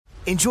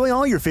Enjoy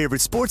all your favorite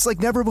sports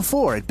like never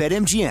before at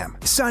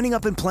BetMGM. Signing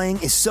up and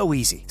playing is so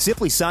easy.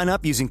 Simply sign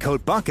up using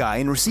code Buckeye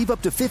and receive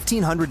up to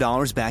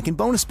 $1,500 back in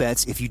bonus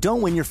bets if you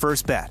don't win your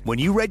first bet. When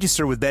you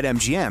register with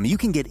BetMGM, you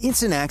can get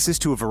instant access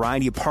to a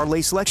variety of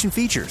parlay selection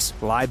features,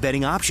 live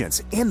betting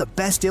options, and the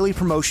best daily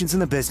promotions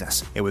in the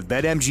business. And with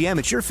BetMGM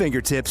at your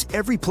fingertips,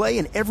 every play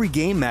and every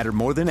game matter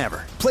more than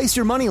ever. Place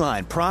your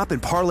moneyline, prop,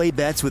 and parlay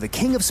bets with the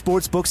king of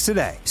sportsbooks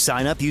today.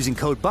 Sign up using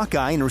code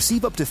Buckeye and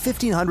receive up to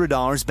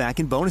 $1,500 back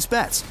in bonus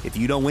bets if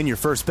you don't win your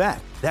first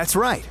bet. That's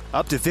right,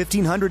 up to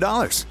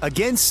 $1,500.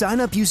 Again, sign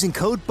up using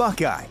code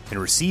Buckeye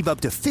and receive up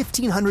to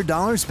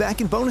 $1,500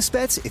 back in bonus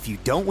bets if you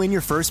don't win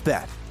your first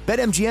bet.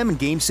 BetMGM and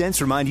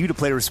GameSense remind you to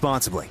play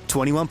responsibly.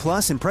 21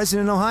 plus and present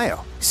in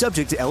Ohio.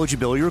 Subject to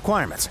eligibility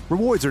requirements.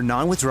 Rewards are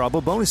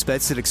non-withdrawable bonus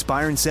bets that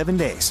expire in 7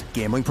 days.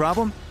 Gambling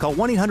problem? Call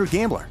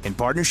 1-800-GAMBLER in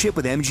partnership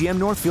with MGM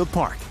Northfield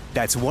Park.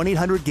 That's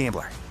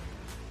 1-800-GAMBLER.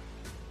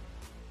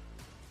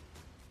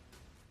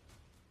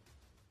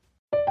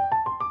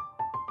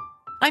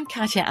 I'm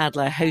Katya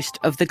Adler, host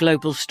of The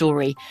Global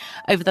Story.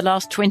 Over the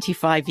last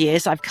 25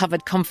 years, I've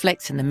covered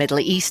conflicts in the Middle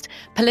East,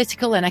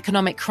 political and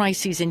economic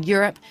crises in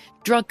Europe,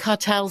 drug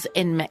cartels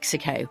in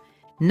Mexico.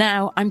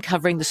 Now I'm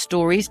covering the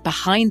stories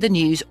behind the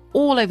news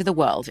all over the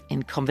world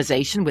in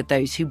conversation with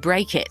those who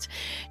break it.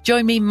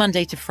 Join me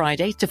Monday to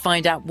Friday to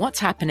find out what's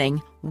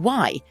happening,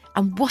 why,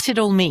 and what it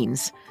all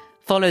means.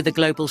 Follow The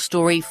Global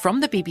Story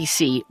from the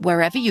BBC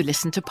wherever you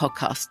listen to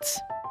podcasts.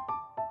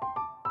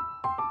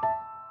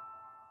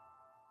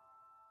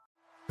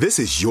 This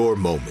is your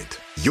moment,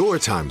 your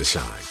time to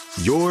shine,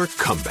 your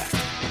comeback.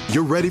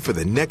 You're ready for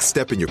the next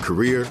step in your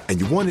career, and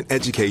you want an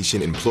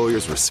education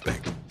employers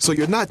respect. So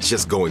you're not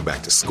just going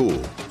back to school,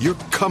 you're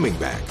coming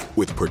back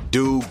with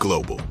Purdue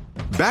Global.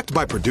 Backed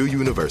by Purdue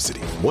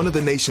University, one of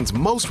the nation's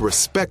most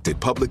respected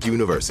public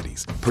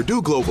universities,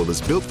 Purdue Global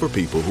is built for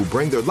people who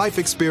bring their life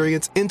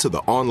experience into the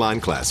online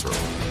classroom.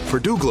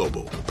 Purdue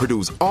Global,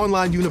 Purdue's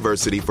online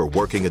university for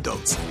working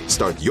adults.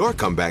 Start your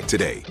comeback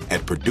today at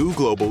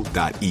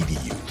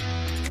purdueglobal.edu.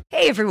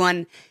 Hey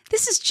everyone,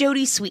 this is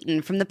Jodie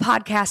Sweetin from the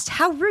podcast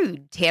How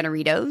Rude,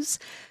 Tanneritos.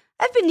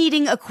 I've been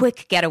needing a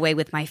quick getaway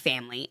with my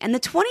family, and the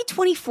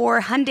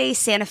 2024 Hyundai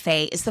Santa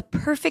Fe is the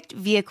perfect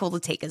vehicle to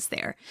take us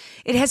there.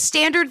 It has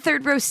standard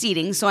third-row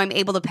seating, so I'm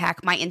able to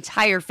pack my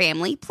entire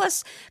family,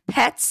 plus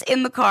pets,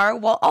 in the car,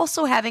 while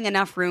also having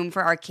enough room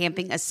for our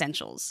camping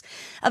essentials.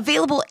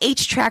 Available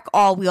H-Track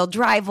all-wheel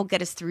drive will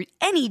get us through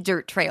any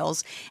dirt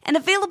trails, and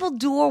available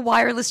dual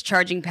wireless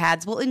charging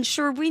pads will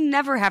ensure we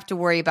never have to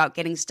worry about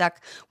getting stuck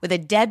with a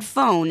dead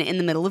phone in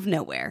the middle of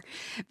nowhere.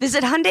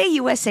 Visit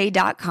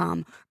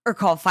HyundaiUSA.com or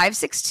call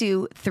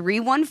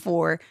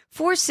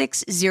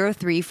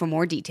 562-314-4603 for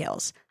more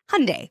details.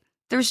 Hyundai,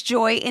 there's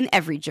joy in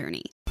every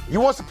journey. You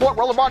want to support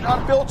Roland Martin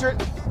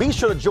Unfiltered? Be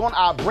sure to join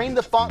our Bring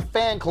the Funk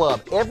fan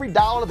club. Every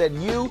dollar that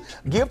you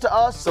give to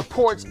us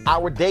supports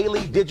our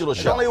daily digital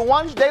show. There's only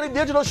one daily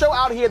digital show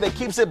out here that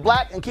keeps it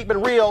black and keep it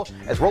real.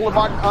 It's Roland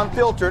Martin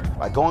Unfiltered.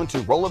 By going to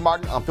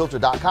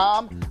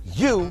RolandMartinUnfiltered.com,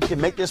 you can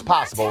make this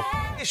possible.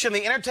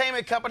 The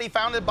entertainment company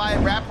founded by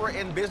rapper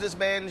and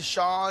businessman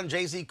Sean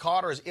Jay-Z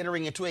Carter is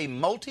entering into a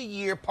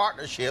multi-year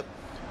partnership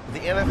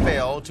with the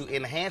NFL to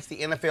enhance the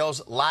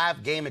NFL's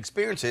live game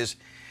experiences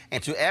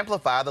and to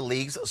amplify the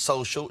league's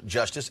social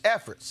justice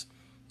efforts.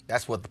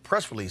 That's what the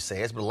press release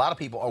says, but a lot of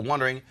people are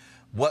wondering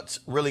what's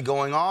really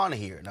going on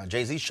here. Now,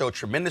 Jay-Z showed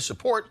tremendous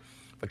support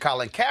for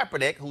Colin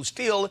Kaepernick, who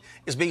still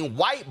is being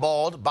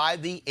whiteballed by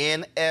the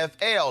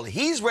NFL.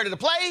 He's ready to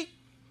play,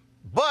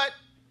 but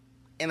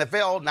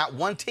NFL, not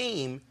one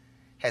team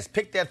has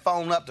picked that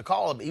phone up to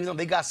call him, even though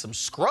they got some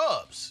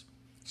scrubs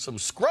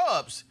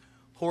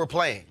who are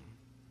playing.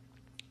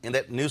 In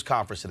that news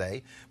conference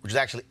today, which is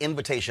actually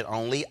invitation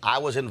only, I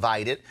was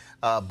invited,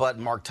 but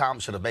Mark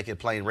Thompson of Make It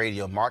Plain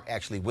Radio, Mark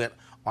actually went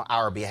on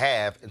our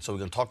behalf, and so we're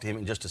going to talk to him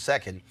in just a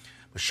second.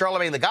 But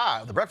Charlamagne the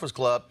Guy of the Breakfast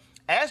Club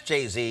asked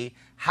Jay-Z,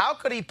 how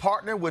could he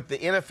partner with the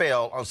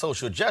NFL on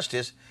social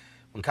justice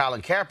when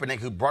Colin Kaepernick,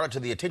 who brought it to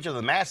the attention of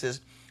the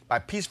masses by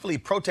peacefully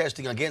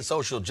protesting against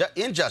social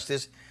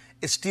injustice,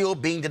 is still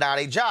being denied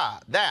a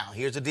job. Now,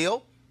 here's the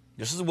deal.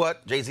 This is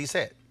what Jay-Z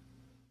said.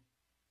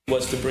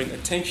 Was to bring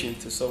attention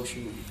to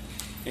social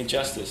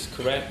injustice,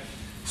 correct?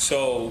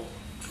 So,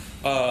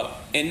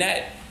 in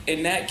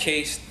that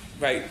case,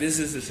 right, this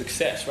is a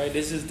success, right?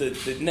 This is the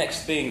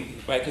next thing,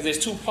 right? Because there's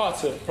two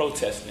parts of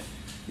protesting.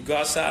 You go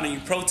outside and you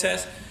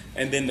protest,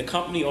 and then the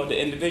company or the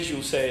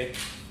individual say,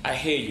 I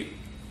hear you.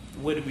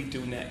 What do we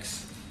do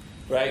next?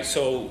 Right?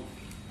 So,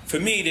 for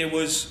me, it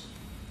was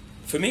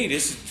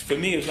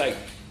like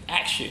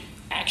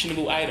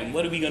actionable item.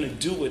 What are we gonna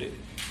do with it?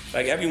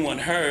 Like, everyone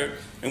heard,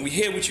 and we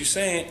hear what you're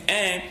saying,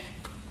 and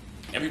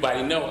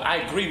everybody know I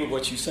agree with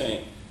what you're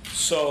saying.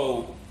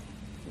 So,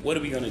 what are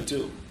we gonna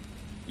do?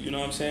 You know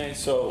what I'm saying?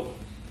 So,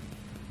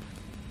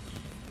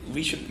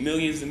 reach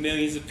millions and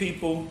millions of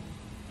people,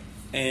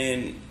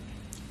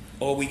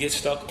 or we get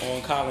stuck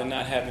on Colin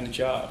not having a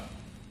job.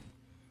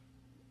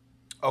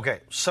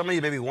 Okay, some of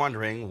you may be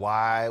wondering,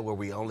 why were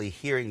we only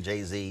hearing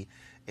Jay-Z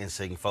and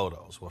seeing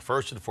photos? Well,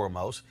 first and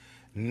foremost,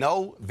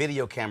 No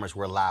video cameras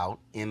were allowed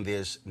in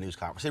this news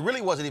conference. It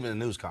really wasn't even a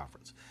news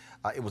conference.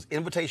 It was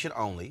invitation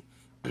only.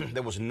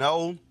 There was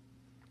no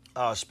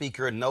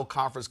speaker, no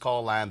conference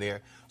call line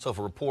there. So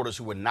for reporters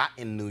who were not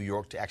in New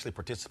York to actually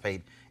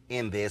participate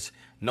in this,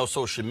 no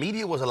social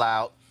media was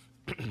allowed.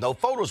 No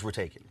photos were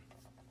taken.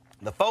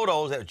 The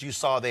photos that you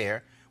saw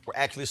there were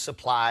actually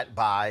supplied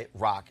by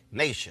Roc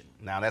Nation.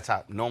 Now, that's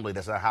not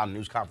how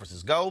news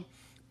conferences go,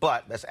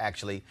 but that's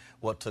actually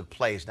what took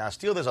place. Now,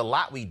 still, there's a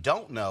lot we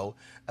don't know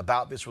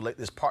about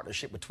this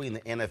partnership between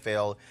the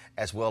NFL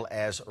as well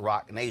as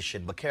Roc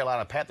Nation. But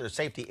Carolina Panthers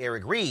safety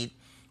Eric Reid,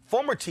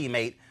 former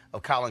teammate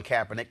of Colin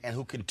Kaepernick and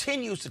who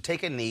continues to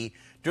take a knee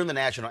during the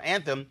national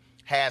anthem,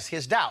 has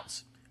his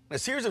doubts. In a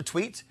series of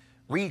tweets,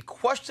 Reid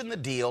questioned the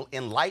deal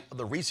in light of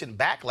the recent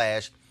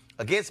backlash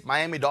against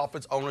Miami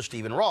Dolphins owner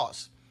Stephen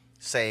Ross,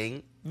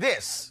 saying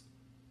this: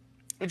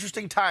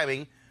 interesting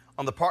timing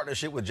on the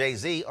partnership with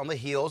Jay-Z on the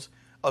heels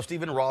of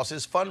Stephen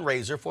Ross's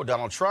fundraiser for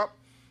Donald Trump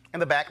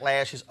and the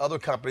backlash his other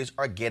companies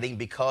are getting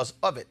because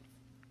of it.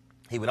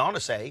 He went on to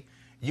say,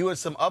 you and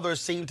some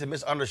others seem to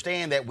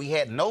misunderstand that we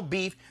had no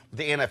beef with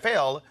the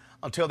NFL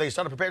until they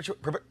started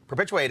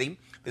perpetuating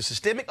the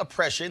systemic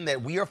oppression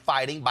that we are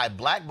fighting by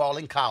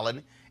blackballing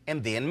Colin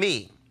and then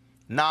me.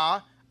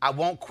 Nah, I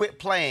won't quit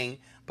playing,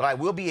 but I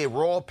will be a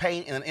royal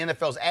pain in an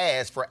NFL's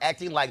ass for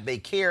acting like they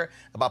care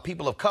about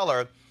people of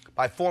color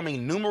by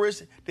forming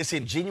numerous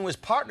disingenuous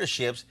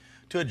partnerships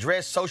to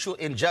address social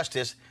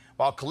injustice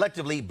while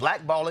collectively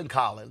blackballing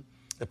Colin,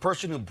 the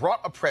person who brought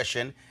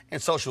oppression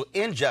and social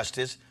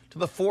injustice to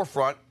the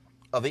forefront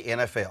of the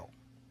NFL.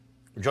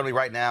 Joining me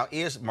right now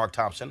is Mark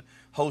Thompson,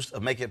 host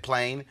of Make It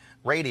Plain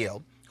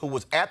Radio, who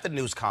was at the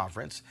news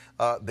conference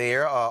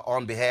there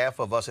on behalf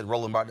of us at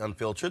Roland Martin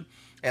Unfiltered,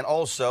 and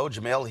also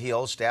Jemele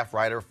Hill, staff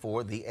writer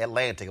for The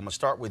Atlantic. I'm going to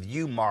start with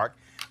you, Mark.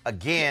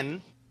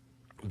 Again,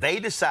 they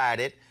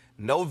decided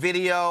no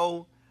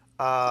video,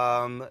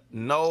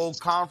 no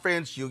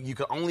conference. You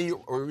could only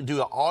do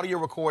the audio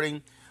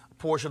recording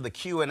portion of the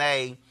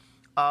Q&A.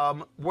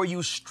 Were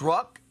you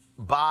struck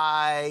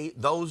by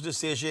those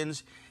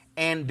decisions?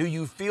 And do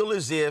you feel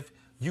as if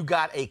you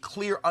got a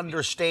clear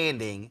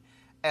understanding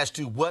as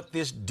to what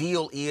this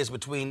deal is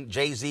between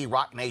Jay-Z,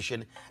 Roc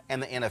Nation,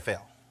 and the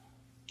NFL?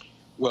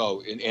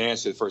 Well, in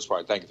answer to the first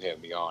part, thank you for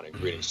having me on, and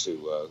greetings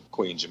to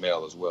Queen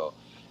Jemele as well.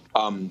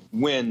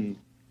 When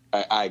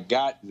I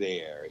got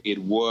there, it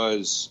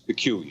was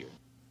peculiar.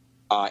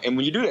 And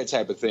when you do that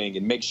type of thing,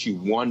 it makes you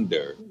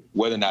wonder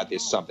whether or not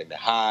there's something to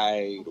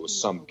hide or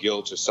some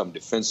guilt or some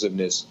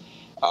defensiveness.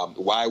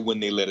 Why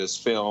wouldn't they let us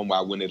film?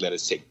 Why wouldn't they let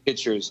us take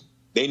pictures?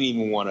 They didn't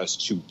even want us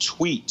to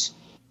tweet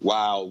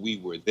while we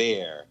were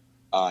there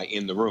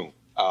in the room.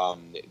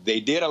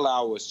 They did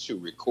allow us to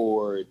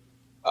record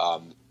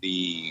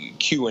the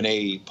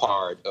Q&A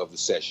part of the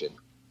session,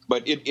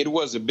 but it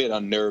was a bit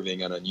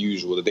unnerving and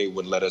unusual that they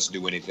wouldn't let us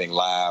do anything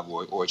live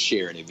or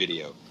share any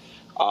video.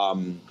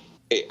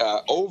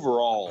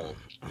 Overall,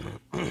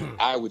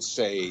 I would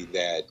say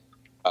that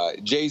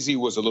Jay-Z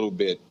was a little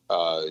bit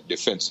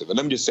defensive. And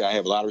let me just say, I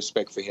have a lot of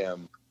respect for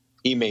him.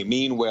 He may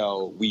mean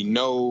well. We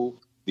know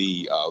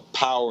the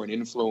power and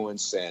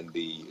influence and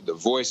the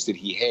voice that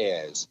he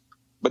has.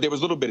 But there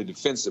was a little bit of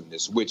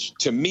defensiveness, which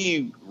to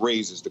me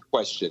raises the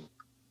question,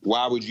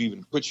 why would you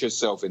even put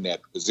yourself in that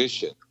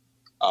position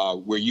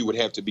where you would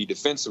have to be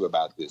defensive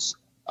about this?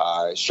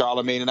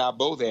 Charlamagne and I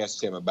both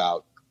asked him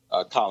about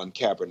Colin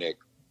Kaepernick.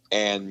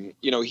 And,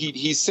 you know,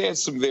 he said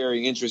some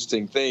very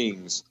interesting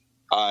things,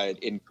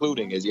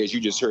 including, as you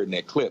just heard in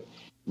that clip,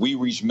 we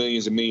reach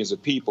millions and millions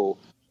of people,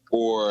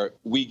 or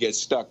we get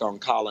stuck on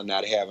Colin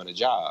not having a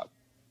job,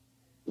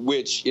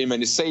 which, I mean,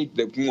 to say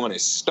that one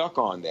is stuck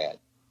on that,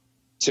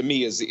 to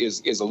me,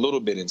 is a little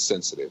bit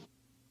insensitive.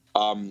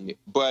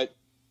 But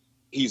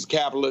he's a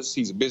capitalist.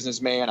 He's a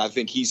businessman. I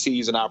think he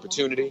sees an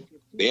opportunity.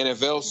 The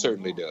NFL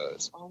certainly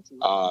does.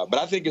 But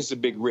I think it's a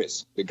big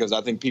risk because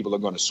I think people are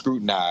going to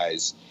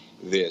scrutinize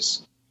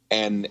this.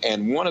 And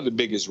one of the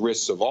biggest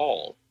risks of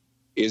all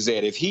is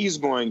that if he's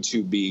going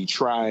to be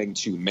trying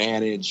to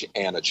manage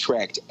and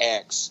attract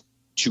acts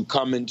to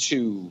come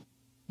into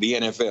the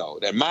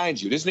NFL, that,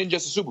 mind you, this isn't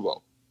just a Super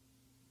Bowl.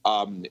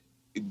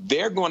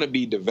 They're going to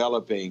be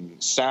developing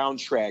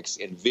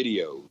soundtracks and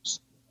videos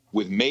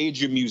with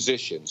major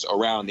musicians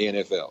around the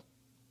NFL.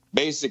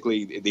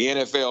 Basically, the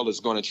NFL is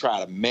going to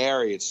try to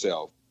marry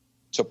itself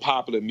to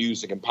popular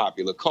music and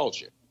popular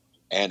culture.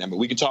 And I mean,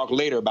 we can talk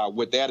later about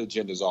what that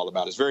agenda is all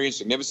about. It's very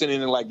interesting. Never seen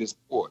anything like this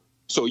before.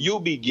 So you'll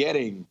be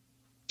getting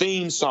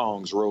theme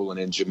songs, Roland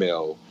and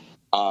Jemele,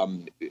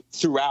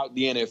 throughout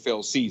the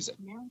NFL season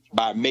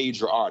by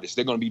major artists.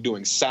 They're going to be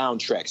doing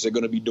soundtracks. They're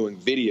going to be doing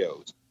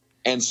videos.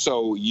 And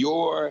so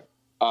your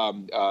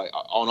on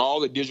all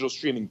the digital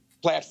streaming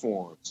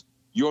platforms,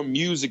 your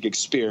music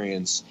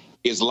experience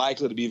is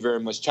likely to be very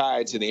much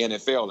tied to the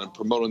NFL and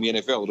promoting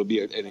the NFL. It'll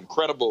be an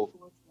incredible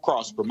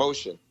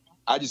cross-promotion.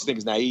 I just think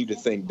it's naive to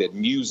think that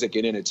music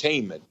and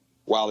entertainment,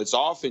 while it's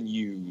often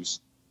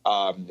used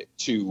as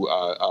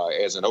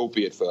an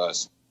opiate for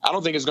us, I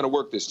don't think it's going to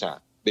work this time.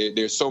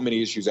 There's so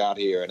many issues out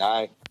here, and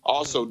I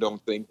also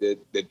don't think that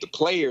the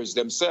players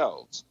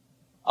themselves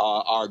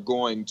are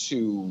going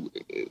to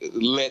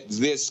let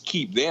this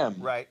keep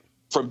them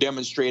from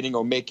demonstrating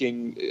or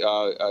making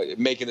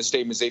the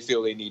statements they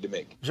feel they need to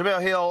make.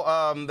 Jemele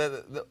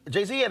Hill,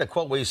 Jay-Z had a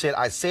quote where he said,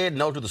 "I said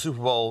no to the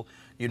Super Bowl.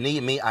 You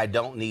need me, I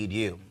don't need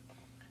you."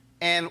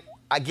 And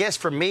I guess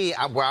for me,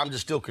 where I'm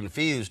just still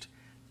confused,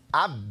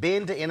 I've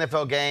been to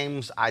NFL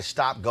games. I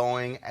stopped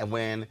going, and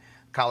when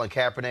Colin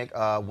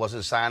Kaepernick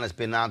wasn't signed, it's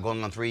been now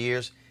going on 3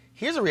 years.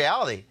 Here's the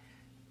reality.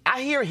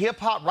 I hear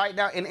hip-hop right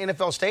now in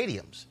NFL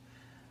stadiums.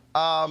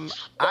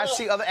 I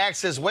see other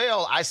acts as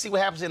well. I see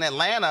what happens in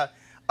Atlanta.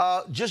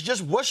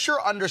 Just what's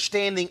your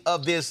understanding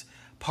of this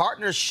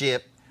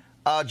partnership?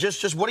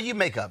 Just what do you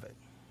make of it?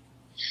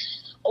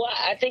 Well,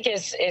 I think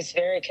it's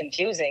very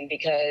confusing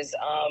because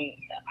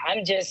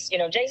I'm just,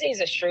 Jay-Z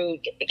is a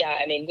shrewd guy.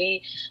 I mean,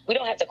 we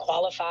don't have to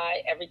qualify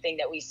everything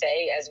that we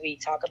say as we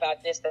talk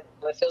about this, but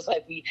it feels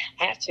like we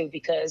have to,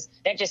 because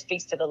that just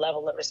speaks to the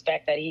level of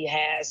respect that he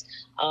has,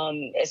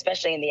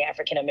 especially in the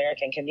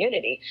African-American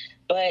community.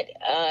 But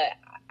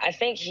I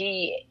think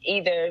he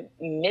either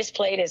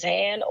misplayed his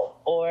hand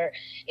or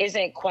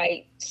isn't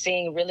quite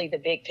seeing really the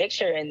big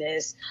picture in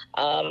this.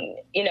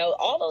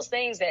 All those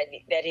things that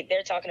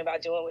they're talking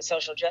about doing with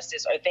social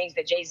justice are things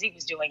that Jay-Z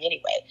was doing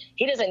anyway.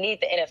 He doesn't need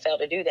the NFL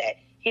to do that.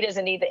 He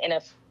doesn't need the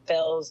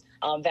NFL's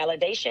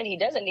validation. He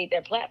doesn't need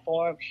their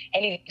platform,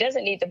 and he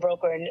doesn't need to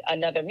broker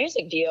another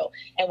music deal.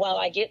 And while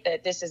I get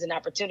that this is an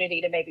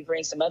opportunity to maybe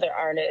bring some other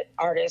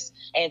artists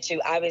and to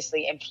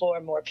obviously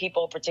implore more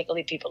people,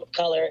 particularly people of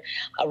color,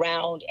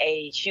 around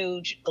a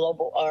huge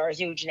global or a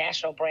huge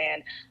national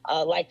brand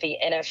like the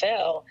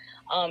NFL,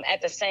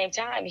 at the same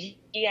time,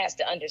 he has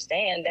to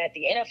understand that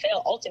the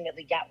NFL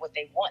ultimately got what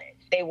they wanted.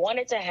 They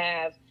wanted to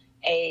have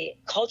a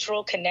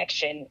cultural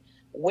connection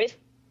with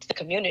the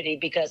community,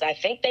 because I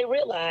think they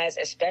realized,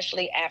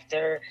 especially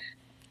after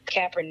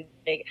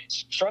Kaepernick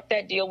struck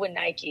that deal with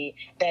Nike,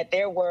 that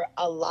there were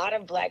a lot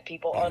of black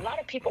people or a lot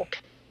of people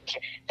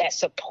that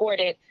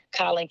supported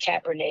Colin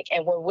Kaepernick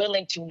and were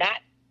willing to not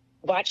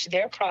watch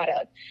their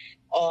product,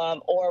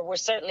 or were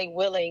certainly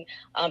willing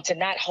to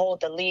not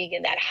hold the league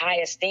in that high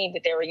esteem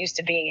that they were used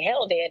to being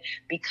held in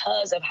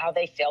because of how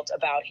they felt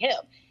about him.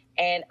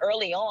 And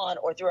early on,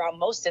 or throughout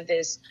most of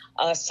this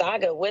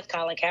saga with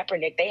Colin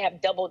Kaepernick, they have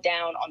doubled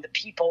down on the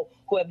people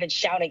who have been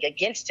shouting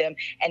against him.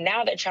 And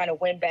now they're trying to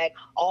win back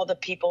all the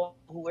people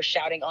who were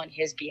shouting on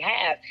his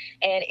behalf.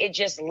 And it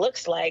just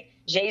looks like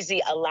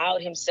Jay-Z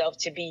allowed himself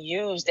to be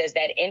used as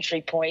that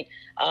entry point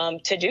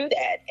to do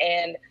that.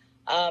 And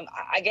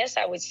I guess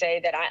I would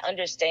say that I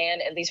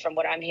understand, at least from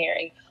what I'm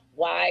hearing,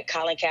 why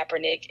Colin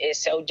Kaepernick is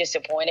so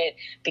disappointed,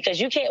 because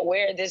you can't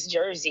wear this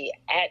jersey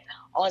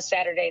on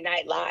Saturday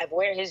Night Live,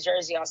 wear his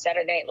jersey on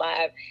Saturday Night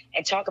Live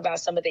and talk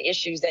about some of the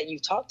issues that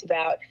you've talked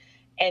about,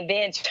 and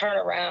then turn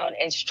around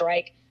and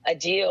strike a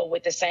deal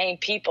with the same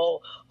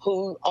people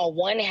who on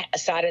one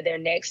side of their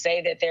neck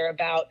say that they're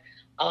about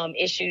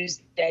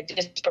issues that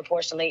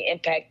disproportionately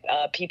impact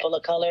people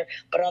of color,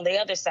 but on the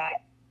other side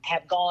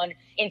have gone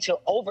into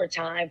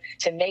overtime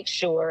to make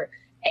sure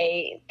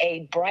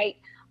a bright,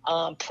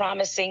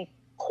 promising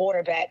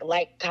quarterback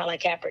like Colin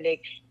Kaepernick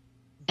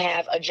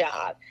have a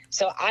job.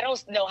 So I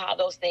don't know how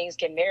those things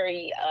can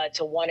marry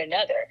to one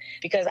another,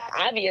 because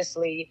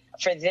obviously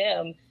for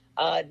them,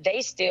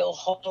 they still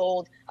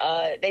hold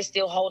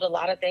a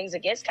lot of things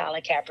against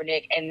Colin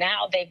Kaepernick, and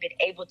now they've been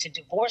able to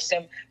divorce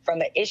him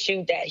from an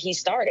issue that he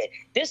started.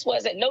 This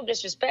wasn't, no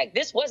disrespect,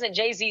 this wasn't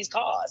Jay-Z's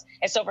cause.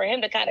 And so for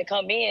him to kind of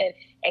come in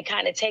and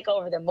kind of take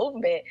over the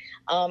movement,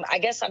 I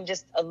guess I'm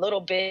just a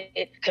little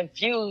bit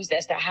confused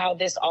as to how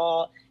this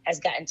all has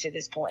gotten to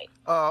this point.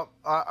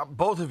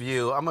 Both of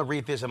you, I'm going to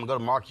read this. I'm going to go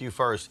to Mark, you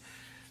first.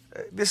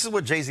 This is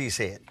what Jay-Z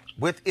said.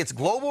 With its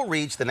global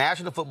reach, the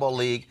National Football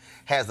League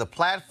has the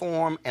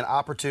platform and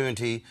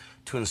opportunity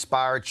to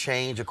inspire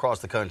change across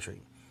the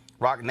country.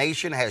 Roc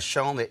Nation has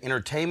shown that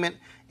entertainment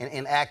and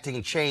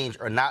enacting change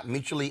are not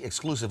mutually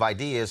exclusive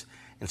ideas.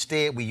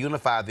 Instead, we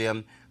unify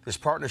them. This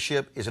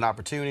partnership is an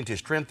opportunity to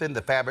strengthen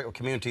the fabric of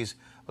communities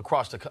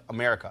across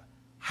America.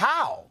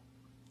 How?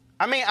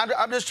 I mean,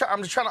 I'm just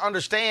trying to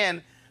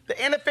understand. The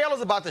NFL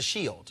is about the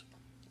shield,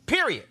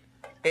 period.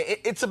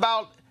 It's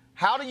about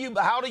how do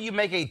you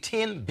make a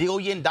 $10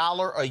 billion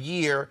a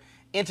year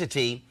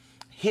entity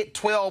hit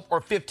 $12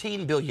 or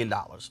 $15 billion?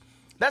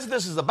 That's what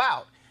this is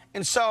about.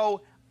 And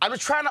so I'm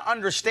just trying to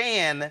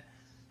understand,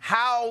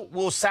 how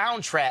will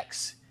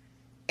soundtracks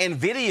and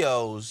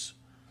videos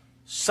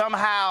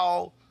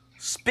somehow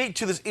speak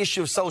to this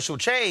issue of social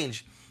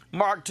change?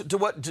 Mark, to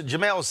what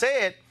Jemele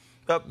said,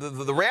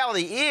 the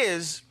reality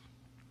is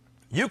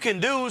you can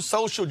do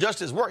social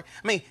justice work.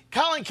 I mean,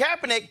 Colin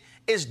Kaepernick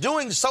is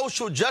doing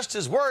social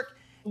justice work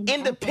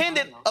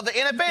independent of the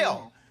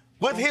NFL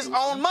with his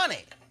own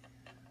money.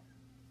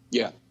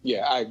 Yeah,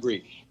 I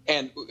agree.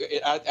 And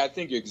I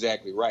think you're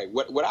exactly right.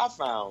 What I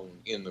found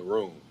in the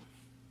room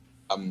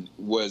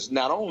was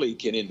not only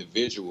can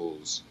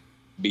individuals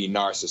be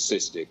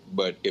narcissistic,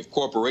 but if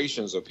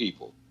corporations are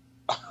people,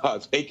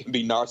 they can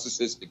be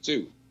narcissistic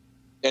too.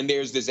 And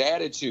there's this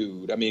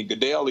attitude, I mean,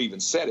 Goodell even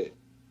said it,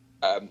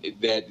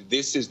 that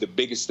this is the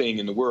biggest thing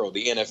in the world,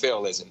 the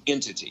NFL as an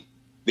entity.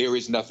 There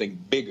is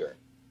nothing bigger.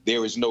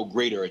 There is no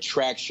greater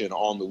attraction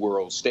on the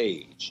world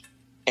stage.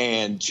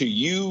 And to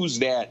use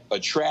that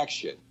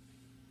attraction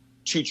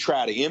to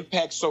try to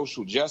impact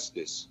social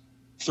justice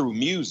through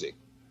music,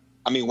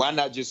 I mean, why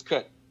not just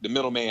cut the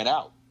middleman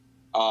out?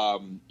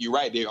 You're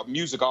right,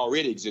 music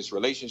already exists,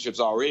 relationships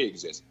already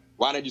exist.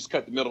 Why not just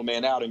cut the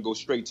middleman out and go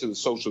straight to the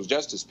social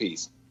justice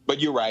piece? But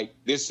you're right,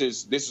 this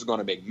is going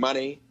to make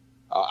money.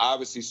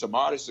 Obviously, some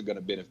artists are going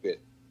to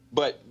benefit.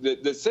 But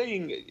the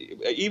thing,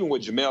 even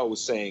what Jamel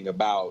was saying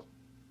about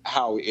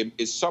how it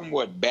is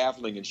somewhat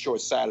baffling and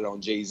short-sighted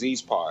on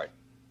Jay-Z's part.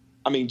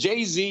 I mean,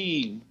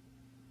 Jay-Z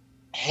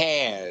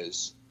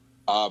has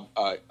a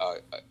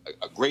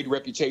great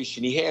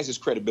reputation. He has his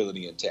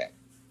credibility intact.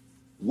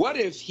 What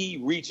if he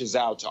reaches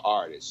out to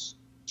artists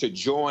to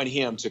join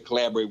him to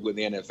collaborate with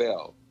the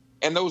NFL?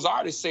 And those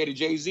artists say to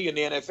Jay-Z and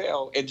the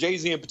NFL, and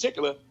Jay-Z in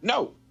particular,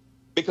 no,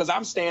 because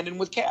I'm standing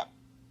with Cap.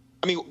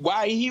 I mean,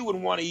 why he would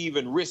want to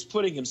even risk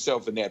putting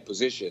himself in that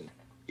position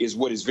is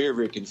what is very,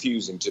 very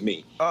confusing to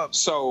me.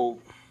 So,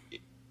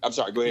 I'm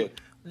sorry, go ahead.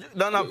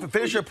 No,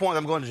 finish your point.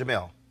 I'm going to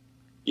Jamel.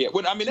 Yeah,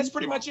 well, I mean, that's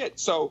pretty much it.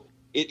 So,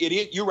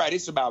 you're right.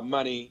 It's about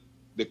money,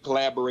 the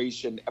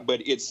collaboration,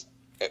 but it's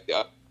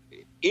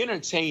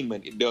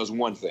entertainment. It does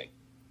one thing,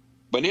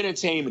 but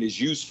entertainment is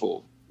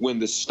useful when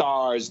the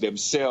stars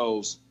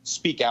themselves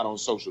speak out on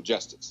social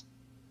justice.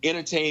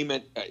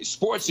 Entertainment,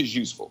 sports is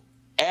useful.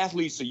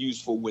 Athletes are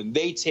useful when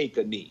they take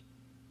a knee,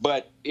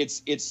 but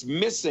it's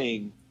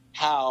missing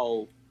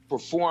how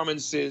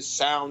performances,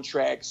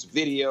 soundtracks,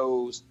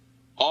 videos,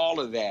 all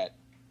of that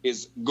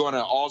is going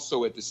to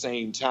also at the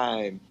same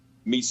time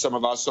meet some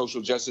of our social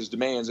justice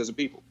demands as a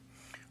people.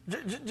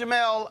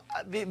 Jamel,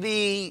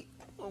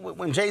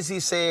 when Jay-Z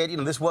said,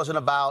 this wasn't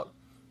about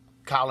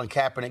Colin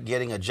Kaepernick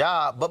getting a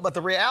job, but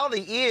the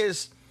reality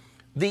is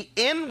the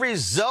end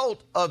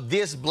result of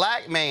this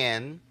black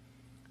man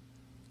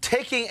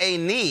taking a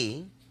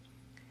knee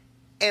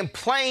and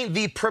playing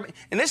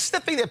and this is the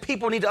thing that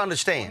people need to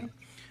understand.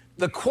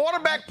 The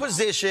quarterback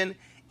position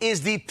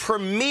is the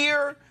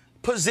premier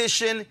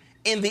position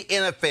in the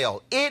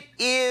NFL. It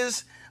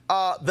is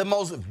the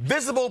most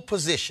visible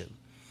position.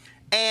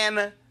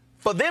 And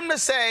for them to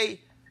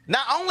say,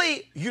 not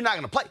only you're not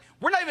going to play,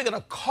 we're not even going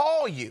to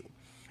call you.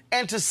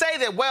 And to say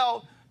that,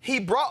 well, he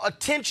brought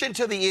attention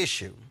to the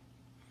issue,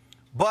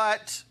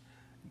 but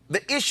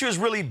the issue is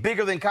really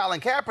bigger than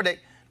Colin Kaepernick.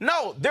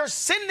 No, they're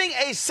sending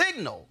a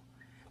signal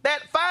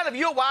that fine if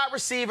you're a wide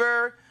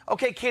receiver,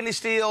 okay, Kenny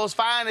Stills,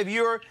 fine if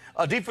you're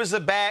a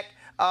defensive back,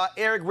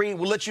 Eric Reed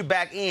will let you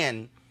back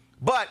in.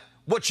 But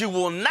what you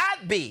will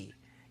not be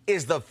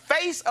is the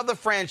face of the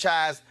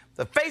franchise,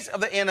 the face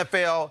of the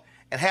NFL,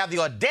 and have the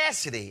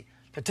audacity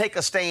to take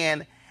a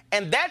stand.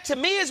 And that, to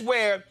me, is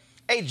where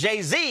a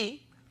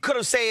Jay-Z could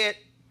have said,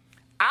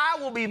 I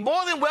will be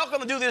more than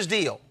welcome to do this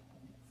deal,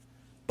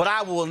 but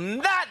I will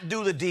not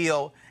do the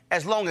deal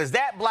as long as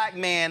that black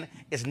man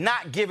is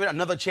not given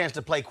another chance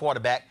to play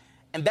quarterback.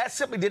 And that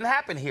simply didn't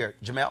happen here,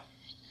 Jamel.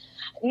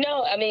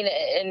 No, I mean,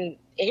 and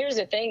here's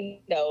the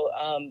thing, though,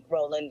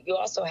 Roland, you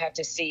also have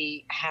to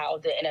see how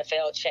the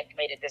NFL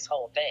checkmated this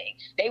whole thing.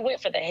 They went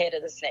for the head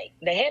of the snake.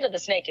 The head of the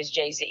snake is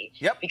Jay-Z.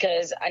 Yep.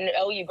 Because I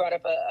know you brought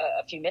up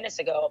a few minutes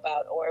ago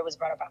about, or it was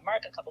brought up by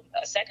Mark a couple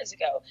seconds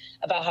ago,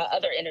 about how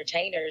other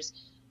entertainers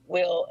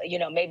will,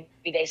 maybe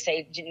they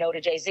say no to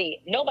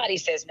Jay-Z. Nobody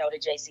says no to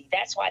Jay-Z.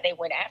 That's why they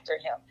went after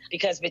him.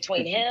 Because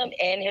between him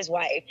and his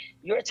wife,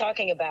 you're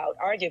talking about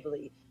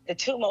arguably the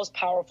two most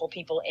powerful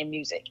people in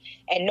music.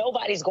 And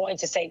nobody's going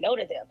to say no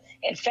to them.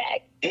 In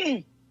fact,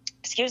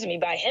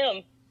 by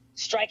him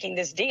striking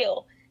this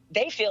deal,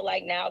 they feel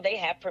like now they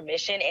have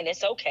permission and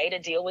it's okay to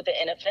deal with the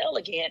NFL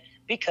again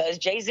because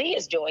Jay-Z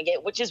is doing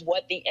it, which is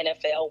what the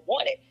NFL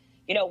wanted.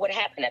 What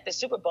happened at the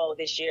Super Bowl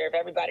this year, if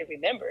everybody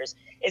remembers,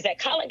 is that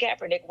Colin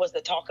Kaepernick was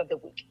the talk of the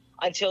week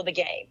until the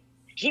game.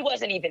 He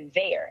wasn't even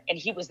there, and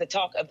he was the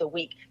talk of the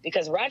week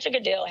because Roger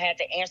Goodell had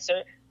to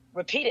answer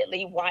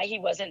repeatedly why he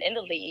wasn't in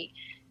the league.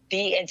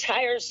 The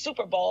entire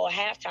Super Bowl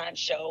halftime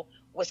show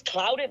was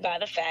clouded by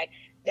the fact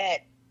that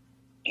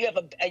you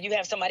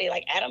have somebody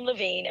like Adam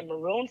Levine and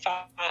Maroon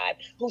 5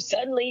 who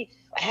suddenly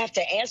have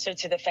to answer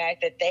to the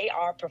fact that they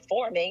are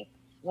performing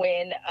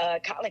when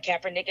Colin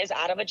Kaepernick is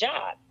out of a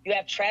job. You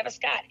have Travis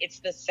Scott.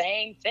 It's the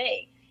same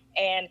thing.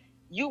 And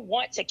you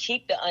want to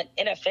keep the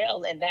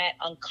NFL in that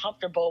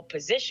uncomfortable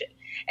position.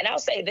 And I'll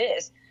say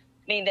this.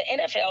 I mean, the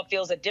NFL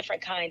feels a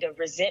different kind of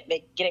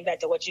resentment, getting back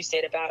to what you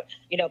said about,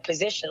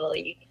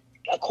 positionally,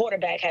 a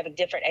quarterback having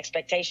different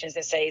expectations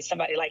than, say,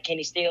 somebody like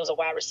Kenny Stills, a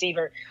wide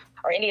receiver,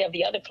 or any of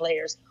the other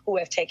players who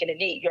have taken a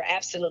knee. You're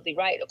absolutely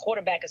right. A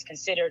quarterback is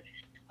considered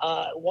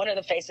one of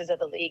the faces of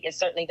the league and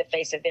certainly the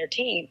face of their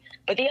team.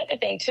 But the other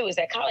thing, too, is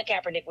that Colin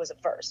Kaepernick was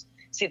at first.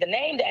 See, the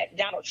name that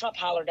Donald Trump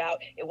hollered out,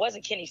 it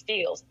wasn't Kenny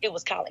Stills, it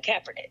was Colin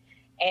Kaepernick.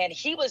 And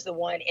he was the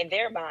one in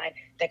their mind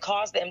that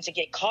caused them to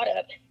get caught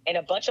up in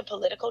a bunch of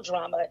political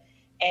drama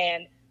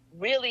and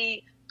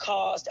really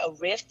caused a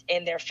rift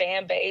in their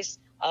fan base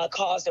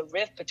caused a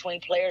rift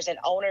between players and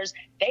owners.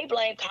 They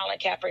blame Colin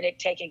Kaepernick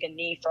taking a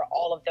knee for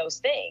all of those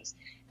things.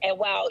 And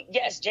while,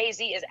 yes,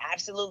 Jay-Z is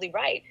absolutely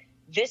right,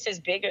 this is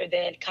bigger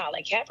than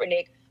Colin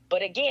Kaepernick.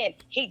 But again,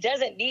 he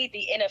doesn't need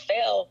the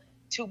NFL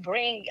to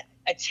bring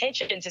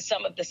attention to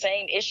some of the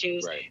same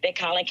issues that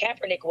Colin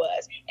Kaepernick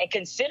was. And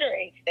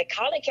considering that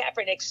Colin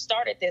Kaepernick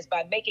started this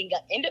by making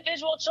an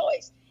individual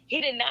choice, he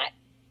did not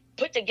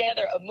put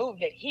together a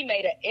movement. He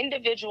made an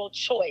individual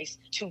choice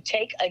to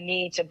take a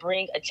knee to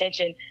bring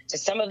attention to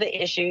some of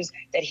the issues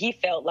that he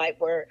felt like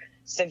were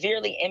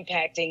severely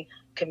impacting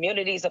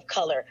communities of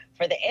color.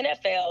 For the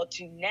NFL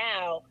to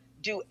now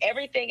do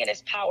everything in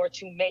its power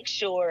to make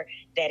sure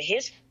that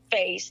his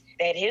face,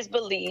 that his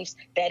beliefs,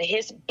 that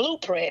his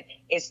blueprint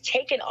is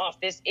taken off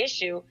this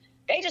issue,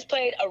 they just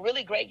played a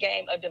really great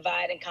game of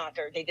divide and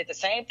conquer. They did the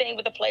same thing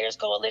with the Players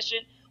Coalition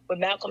with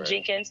Malcolm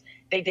Jenkins.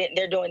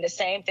 They're doing the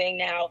same thing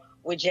now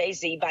with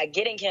Jay-Z by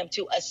getting him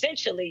to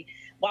essentially,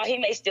 while he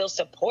may still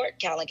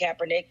support Colin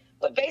Kaepernick,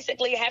 but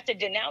basically have to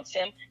denounce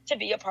him to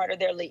be a part of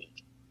their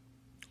league.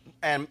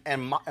 And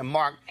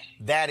Mark,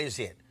 that is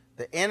it.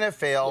 The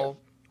NFL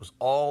was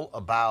all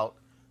about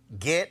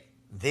get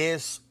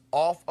this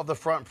off of the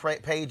front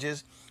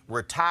pages.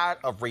 We're tired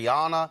of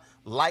Rihanna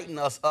lighting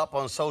us up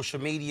on social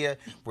media.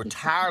 We're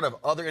tired of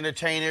other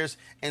entertainers.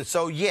 And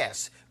so,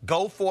 yes,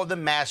 go for the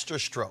master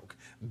stroke.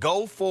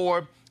 Go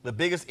for the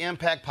biggest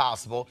impact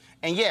possible.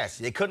 And yes,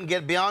 they couldn't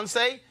get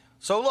Beyonce.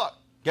 So look,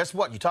 guess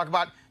what? You talk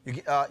about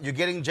you're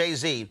getting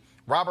Jay-Z.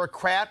 Robert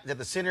Kraft is at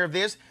the center of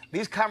this.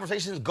 These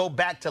conversations go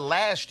back to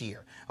last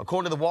year.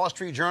 According to the Wall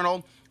Street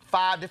Journal,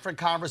 5 different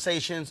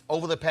conversations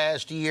over the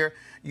past year.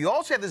 You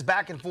also have this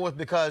back and forth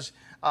because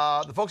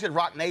the folks at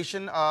Rock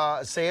Nation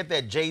said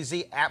that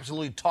Jay-Z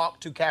absolutely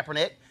talked to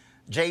Kaepernick.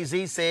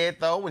 Jay-Z said,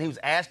 though, when he was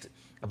asked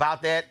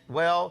about that,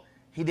 well,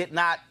 he did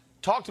not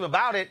talk to him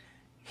about it.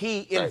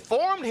 He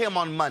informed him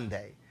on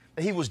Monday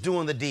that he was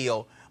doing the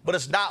deal, but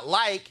it's not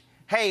like,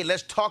 hey,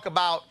 let's talk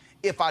about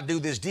if I do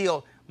this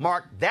deal.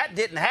 Mark, that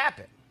didn't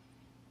happen.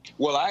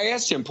 Well, I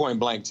asked him point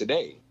blank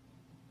today,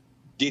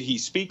 did he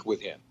speak with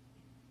him?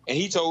 And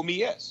he told me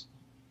yes.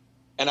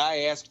 And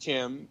I asked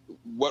him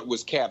what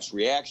was Cap's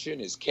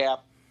reaction. Is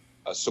Cap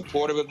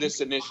supportive of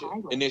this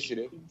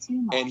initiative?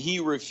 And he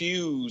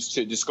refused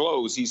to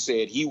disclose. He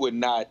said he would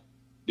not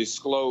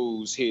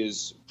disclose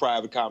his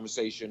private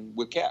conversation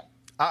with Cap.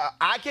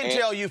 I can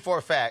tell you for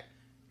a fact,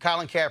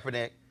 Colin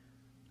Kaepernick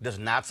does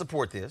not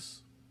support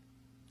this.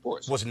 Of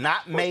course. Was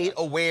not made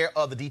aware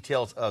of the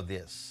details of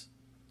this.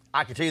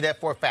 I can tell you that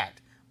for a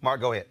fact.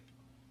 Mark, go ahead.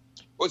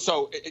 Well,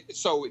 so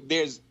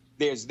there's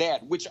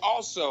that, which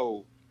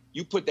also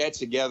you put that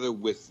together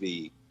with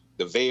the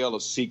veil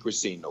of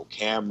secrecy, no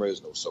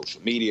cameras, no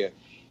social media,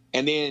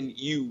 and then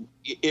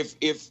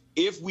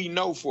if we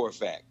know for a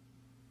fact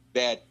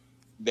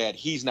that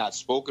he's not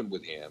spoken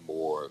with him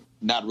or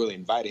not really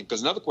invited him,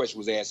 because another question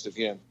was asked of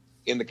him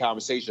in the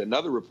conversation.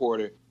 Another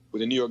reporter with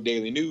the New York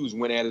Daily News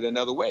went at it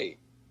another way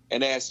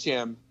and asked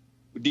him,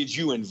 did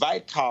you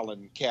invite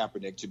Colin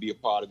Kaepernick to be a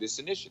part of this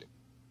initiative?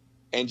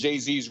 And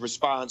Jay-Z's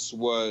response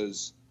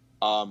was,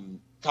 Colin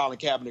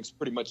Kaepernick's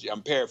pretty much,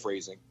 I'm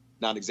paraphrasing,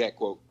 not an exact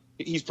quote,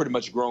 he's pretty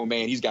much a grown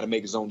man. He's got to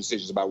make his own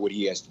decisions about what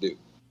he has to do.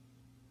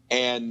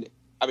 And,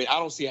 I mean, I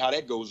don't see how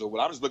that goes over.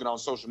 I was looking on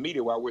social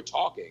media while we're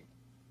talking,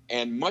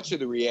 and much of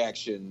the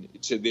reaction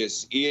to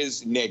this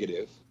is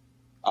negative.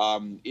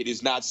 It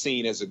is not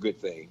seen as a good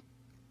thing.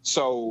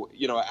 So,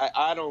 you know,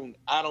 I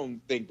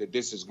don't think that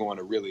this is going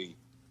to really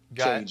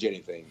change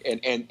anything.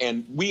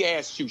 And we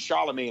asked you,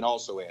 Charlemagne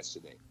also asked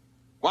today,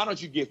 why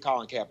don't you give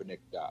Colin Kaepernick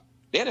a job?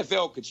 The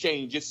NFL could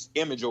change its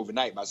image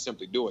overnight by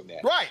simply doing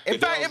that. Right. In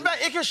fact,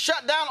 it could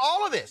shut down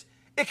all of this.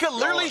 It could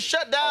literally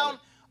shut down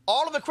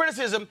all of the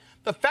criticism.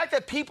 The fact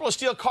that people are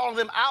still calling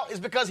them out is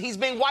because he's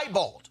being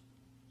whiteballed.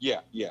 Yeah.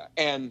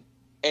 And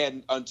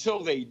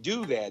until they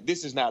do that,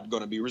 this is not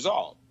going to be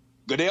resolved.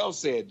 Goodell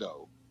said,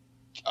 though,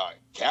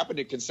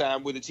 Kaepernick can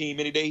sign with a team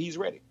any day he's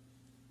ready.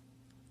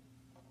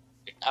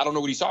 I don't know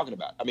what he's talking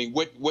about. I mean,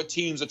 what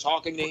teams are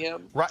talking to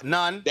him? Right,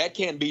 none. That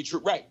can't be true.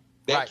 Right.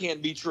 That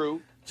can't be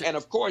true. And,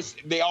 of course,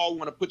 they all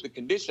want to put the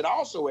condition. I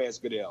also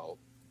asked Goodell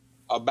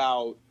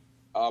about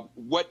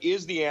what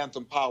is the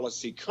anthem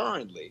policy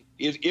currently,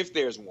 if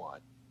there's one,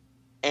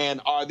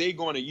 and are they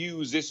going to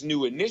use this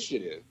new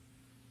initiative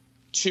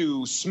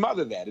to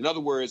smother that? In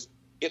other words,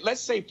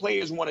 let's say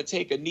players want to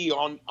take a knee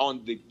on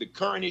the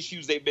current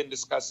issues they've been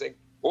discussing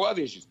or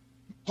other issues.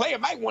 Player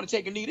might want to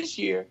take a knee this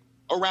year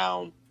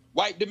around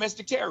white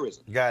domestic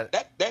terrorism. Got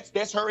it.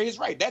 That's his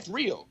right. That's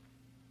real.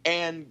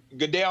 And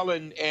Goodell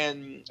and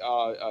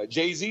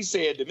Jay-Z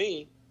said to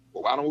me,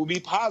 well, why don't we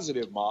be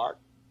positive, Mark?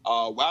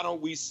 Why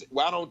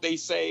don't they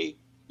say,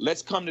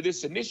 let's come to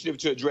this initiative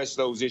to address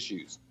those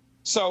issues?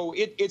 So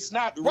it's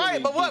not really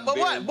right. But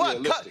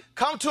what?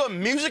 Come to a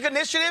music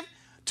initiative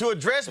to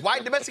address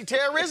white domestic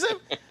terrorism?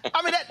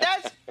 I mean,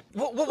 that's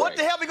what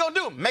the hell are we gonna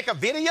do? Make a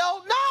video?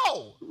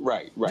 No.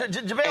 Right.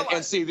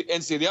 And see,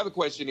 the other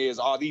question is,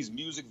 are these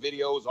music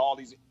videos?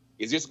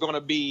 Is this going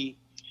to be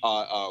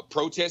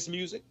protest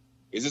music?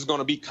 Is this going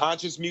to be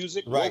conscious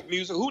music, Right. woke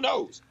music? Who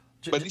knows?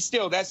 But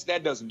still,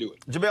 that doesn't do it.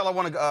 Jamel, I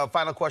want a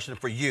final question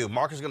for you.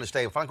 Mark is going to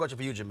stay. Final question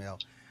for you, Jamel.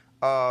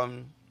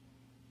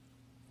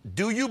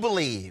 Do you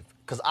believe,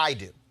 because I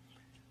do,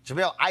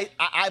 Jamel,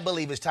 I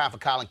believe it's time for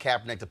Colin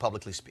Kaepernick to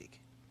publicly speak.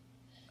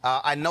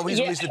 I know he's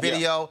released a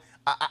video.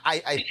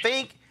 I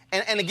think,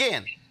 and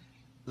again,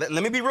 let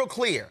me be real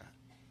clear.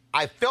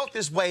 I felt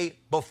this way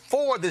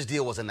before this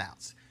deal was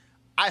announced.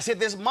 I said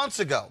this months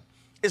ago.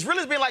 It's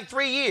really been like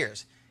 3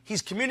 years.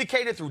 He's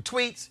communicated through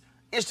tweets,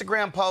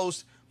 Instagram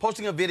posts,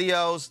 posting of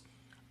videos.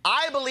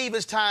 I believe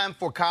it's time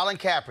for Colin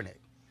Kaepernick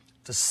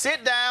to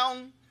sit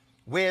down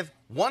with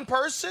one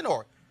person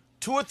or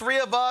 2 or 3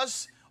 of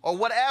us or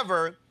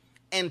whatever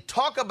and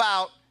talk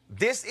about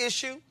this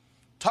issue,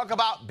 talk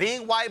about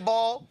being white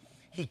ball.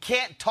 He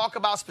can't talk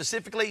about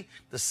specifically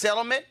the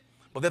settlement,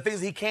 but the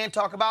things he can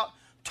talk about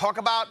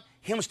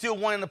him still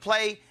wanting to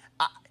play.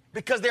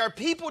 Because there are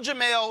people,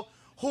 Jamel,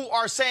 who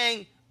are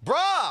saying,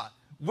 bruh,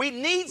 we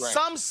need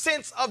some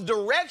sense of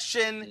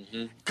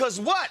direction. Because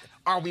what?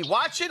 Are we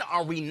watching?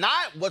 Are we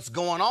not? What's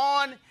going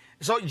on?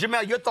 So,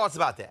 Jamel, your thoughts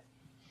about that?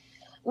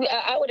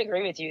 I would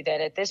agree with you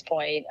that at this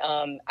point,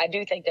 I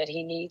do think that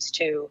he needs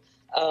to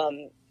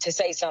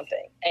say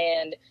something.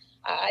 And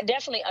I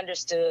definitely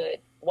understood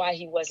why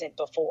he wasn't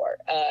before.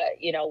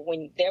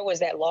 When there was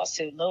that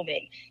lawsuit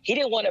looming, he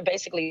didn't want to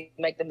basically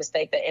make the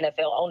mistake that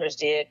NFL owners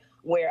did,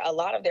 where a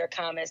lot of their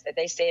comments that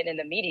they said in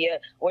the media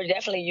were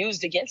definitely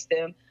used against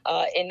them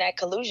in that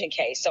collusion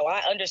case. So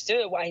I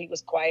understood why he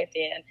was quiet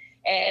then.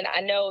 And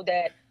I know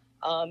that,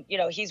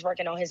 he's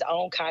working on his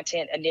own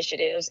content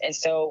initiatives. And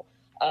so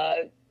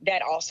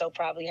that also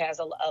probably has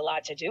a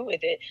lot to do with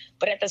it.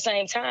 But at the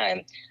same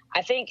time,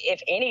 I think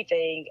if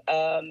anything,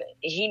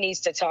 he needs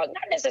to talk,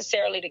 not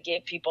necessarily to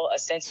give people a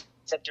sense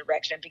of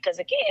direction, because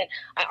again,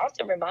 I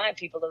often remind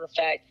people of the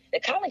fact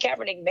that Colin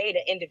Kaepernick made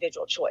an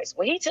individual choice.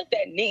 When he took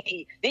that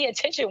knee, the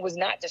intention was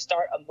not to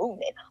start a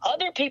movement.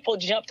 Other people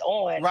jumped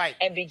on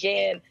and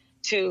began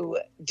to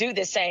do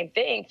the same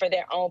thing for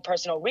their own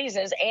personal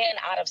reasons and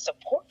out of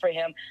support for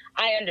him.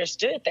 I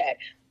understood that.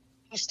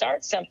 You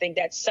start something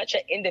that's such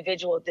an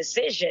individual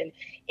decision,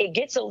 it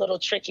gets a little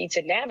tricky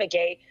to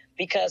navigate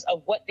because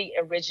of what the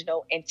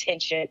original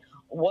intention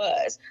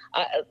was.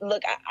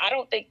 Look, I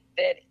don't think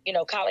that,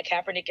 Colin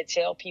Kaepernick could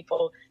tell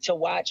people to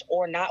watch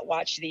or not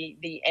watch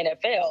the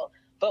NFL.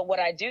 But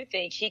what I do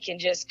think he can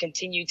just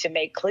continue to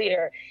make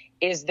clear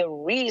is the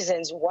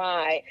reasons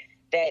why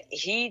that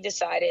he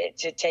decided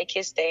to take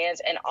his stands.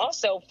 And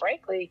also,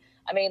 frankly,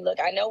 look,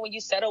 I know when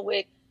you settle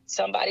with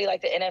somebody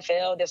like the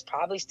NFL, there's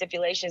probably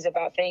stipulations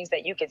about things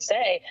that you can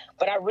say,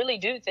 but I really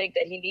do think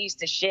that he needs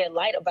to shed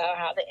light about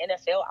how the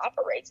NFL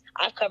operates.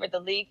 I've covered the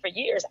league for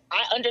years.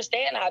 I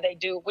understand how they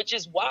do, which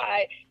is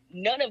why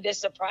none of this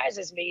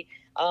surprises me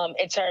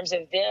in terms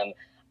of them,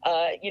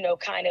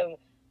 kind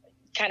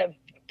of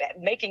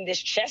making this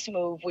chess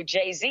move with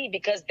Jay-Z,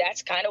 because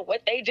that's kind of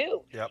what they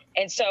do. Yep.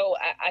 And so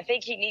I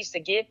think he needs to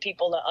give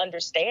people an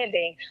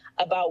understanding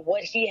about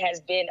what he has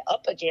been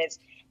up against,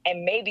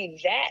 and maybe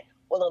that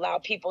will allow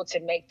people to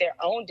make their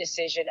own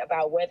decision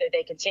about whether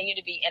they continue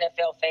to be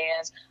NFL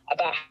fans,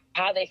 about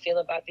how they feel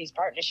about these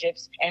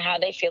partnerships and how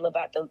they feel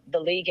about the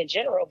league in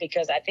general,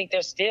 because I think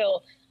there's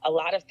still a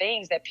lot of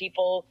things that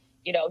people,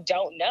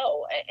 don't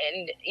know.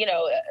 And,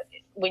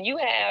 when you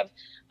have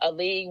a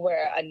league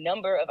where a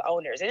number of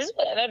owners, and this is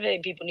another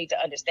thing people need to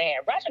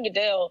understand, Roger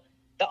Goodell,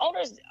 the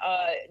owners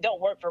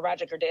don't work for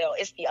Roger Goodell.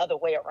 It's the other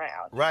way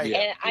around. Right.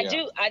 And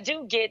I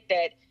do get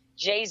that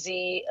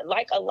Jay-Z,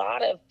 like a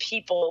lot of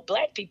people,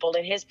 black people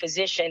in his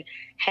position,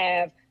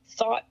 have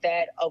thought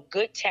that a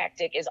good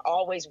tactic is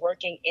always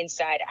working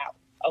inside out.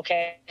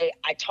 Okay,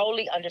 I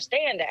totally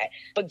understand that.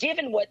 But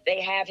given what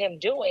they have him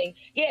doing,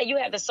 you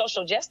have the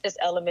social justice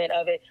element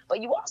of it,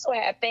 but you also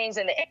have things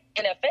in the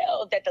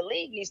NFL that the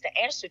league needs to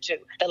answer to.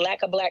 The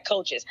lack of black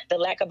coaches, the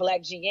lack of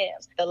black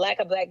GMs, the lack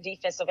of black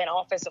defensive and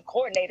offensive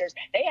coordinators.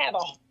 They have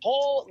a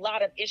whole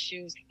lot of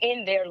issues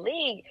in their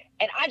league,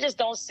 and I just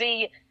don't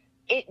see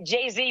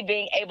Jay-Z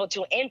being able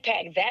to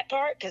impact that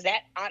part, because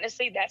that,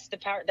 honestly, that's the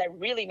part that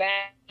really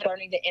matters,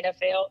 learning the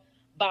NFL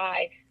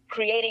by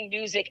creating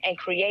music and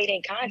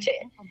creating content.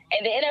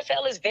 And the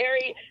NFL is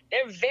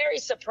they're very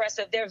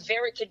suppressive. They're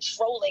very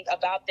controlling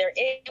about their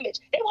image.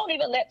 They won't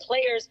even let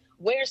players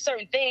wear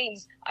certain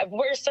things,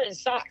 wear certain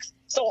socks.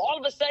 So all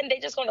of a sudden, they're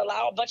just going to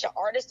allow a bunch of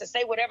artists to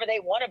say whatever they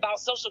want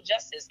about social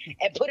justice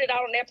and put it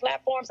out on their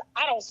platforms.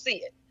 I don't see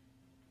it.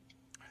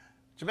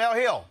 Jemele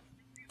Hill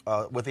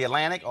with The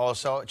Atlantic.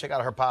 Also, check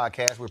out her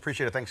podcast. We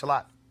appreciate it. Thanks a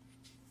lot.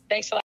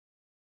 Thanks a lot.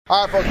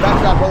 All right, folks, back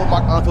to our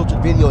Roadmark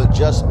Unfiltered video in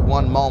just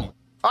one moment.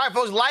 All right,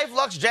 folks, Life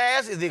Lux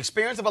Jazz is the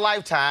experience of a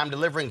lifetime,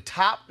 delivering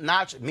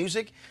top-notch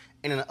music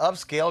in an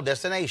upscale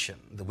destination.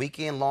 The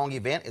weekend-long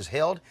event is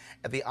held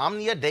at the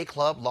Omnia Day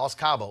Club Los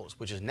Cabos,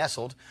 which is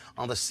nestled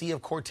on the Sea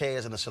of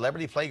Cortez in the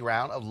celebrity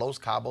playground of Los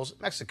Cabos,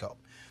 Mexico.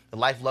 The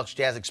Life Lux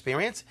Jazz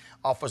Experience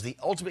offers the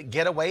ultimate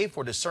getaway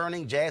for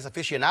discerning jazz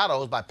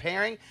aficionados by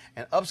pairing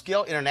an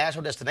upscale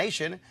international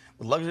destination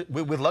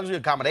with luxury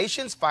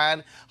accommodations,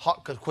 fine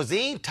hot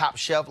cuisine,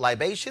 top-shelf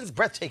libations,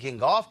 breathtaking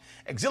golf,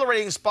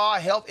 exhilarating spa,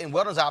 health and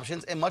wellness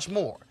options, and much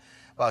more,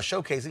 while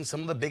showcasing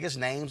some of the biggest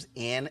names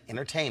in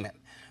entertainment.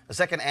 The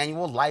second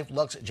annual Life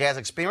Lux Jazz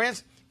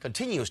Experience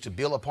continues to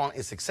build upon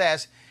its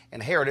success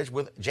and heritage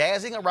with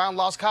Jazzing Around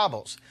Los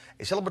Cabos,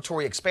 a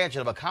celebratory expansion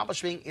of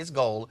accomplishing its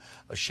goal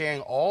of sharing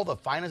all the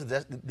finest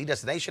the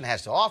destination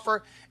has to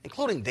offer,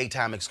 including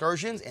daytime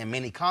excursions and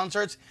mini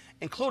concerts,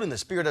 including the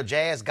Spirit of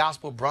Jazz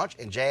Gospel Brunch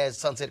and Jazz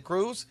Sunset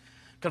Cruise.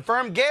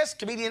 Confirmed guests,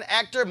 comedian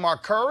actor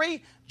Mark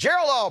Curry,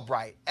 Gerald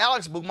Albright,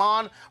 Alex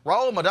Beaumont,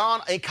 Raul Madon,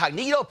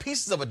 Incognito,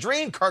 Pieces of a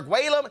Dream, Kirk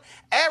Whalum,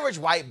 Average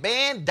White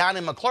Band, Donnie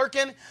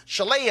McClurkin,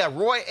 Shalea,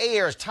 Roy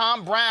Ayers,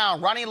 Tom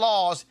Brown, Ronnie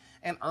Laws,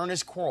 and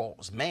Ernest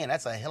Quarles. Man,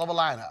 that's a hell of a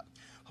lineup.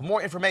 For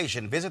more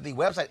information, visit the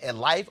website at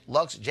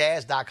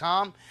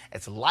lifeluxjazz.com.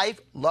 It's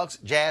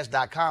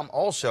lifeluxjazz.com.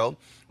 Also,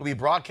 we'll be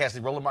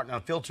broadcasting Roland Martin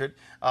Unfiltered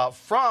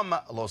from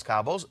Los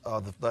Cabos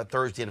the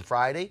Thursday and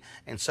Friday.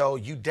 And so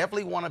you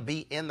definitely want to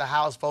be in the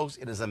house, folks.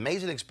 It is an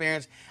amazing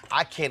experience.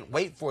 I can't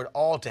wait for it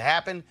all to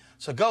happen.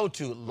 So go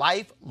to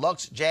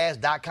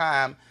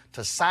lifeluxjazz.com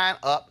to sign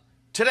up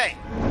today.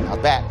 Now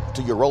back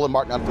to your Roland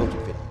Martin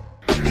Unfiltered video.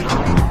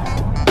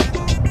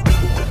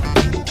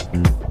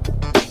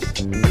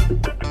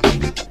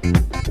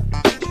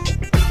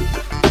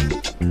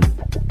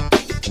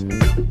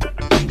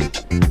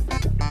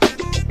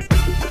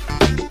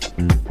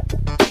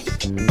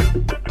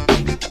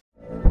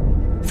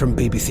 From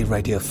BBC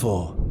Radio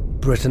 4,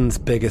 Britain's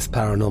biggest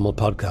paranormal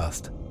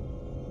podcast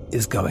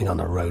is going on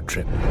a road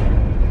trip.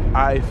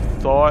 I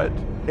thought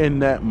in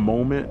that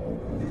moment,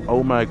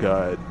 oh my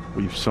God,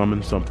 we've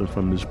summoned something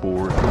from this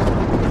board.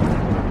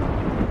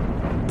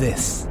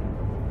 This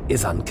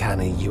is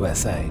Uncanny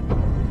USA.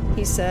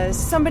 He says,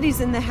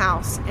 somebody's in the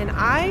house, and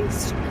I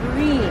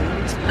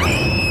screamed.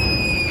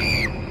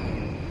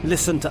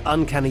 Listen to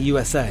Uncanny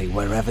USA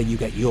wherever you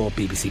get your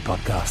BBC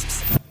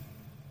podcasts,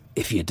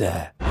 if you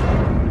dare.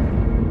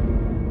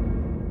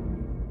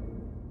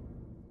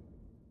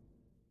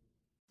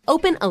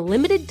 Open a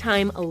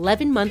limited-time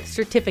 11-month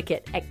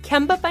certificate at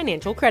Kemba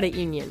Financial Credit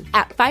Union.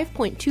 At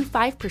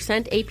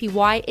 5.25%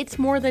 APY, it's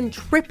more than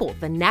triple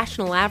the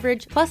national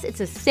average, plus it's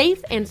a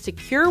safe and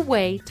secure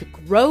way to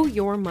grow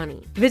your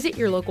money. Visit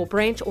your local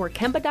branch or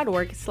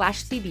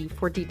kemba.org/cb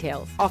for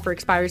details. Offer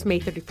expires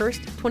May 31st,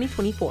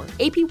 2024.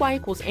 APY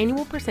equals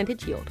annual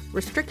percentage yield.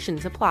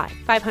 Restrictions apply.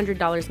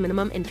 $500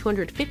 minimum and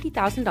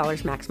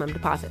 $250,000 maximum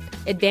deposit.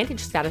 Advantage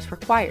status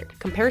required.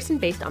 Comparison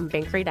based on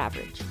bank rate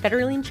average.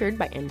 Federally insured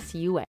by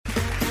NCUA.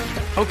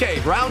 Okay,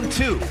 round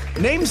two.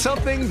 Name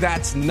something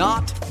that's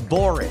not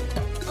boring.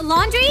 A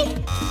laundry?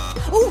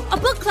 Ooh, a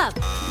book club.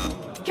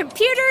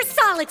 Computer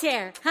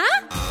solitaire,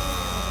 huh?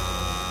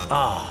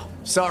 Ah,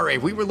 sorry,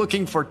 we were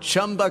looking for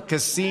Chumba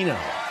Casino.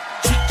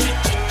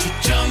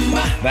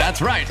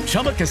 That's right,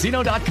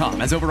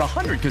 ChumbaCasino.com has over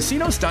 100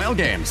 casino-style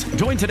games.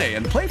 Join today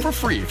and play for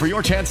free for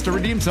your chance to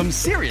redeem some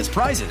serious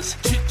prizes.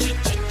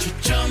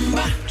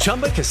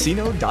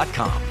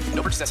 ChumbaCasino.com.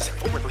 No purchase necessary.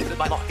 Void where prohibited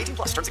by law.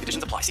 18+ terms and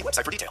conditions apply. See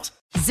website for details.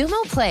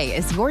 Xumo Play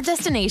is your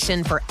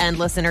destination for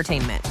endless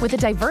entertainment. With a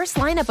diverse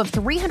lineup of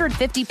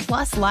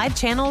 350+ live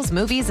channels,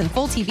 movies, and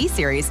full TV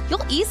series,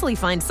 you'll easily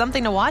find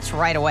something to watch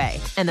right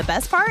away. And the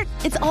best part?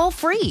 It's all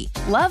free.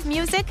 Love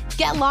music?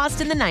 Get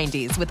lost in the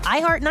 90s with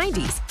iHeart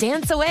 90s.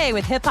 Dance away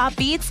with hip-hop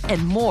beats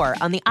and more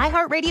on the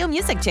iHeartRadio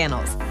music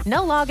channels.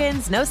 No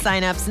logins, no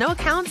signups, no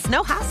accounts,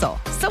 no hassle.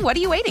 So what are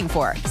you waiting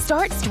for?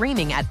 Start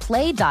streaming at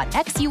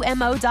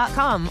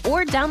play.xumo.com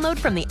or download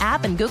from the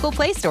app and Google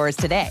Play stores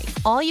today.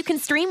 All you can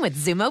stream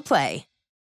with Xumo Play.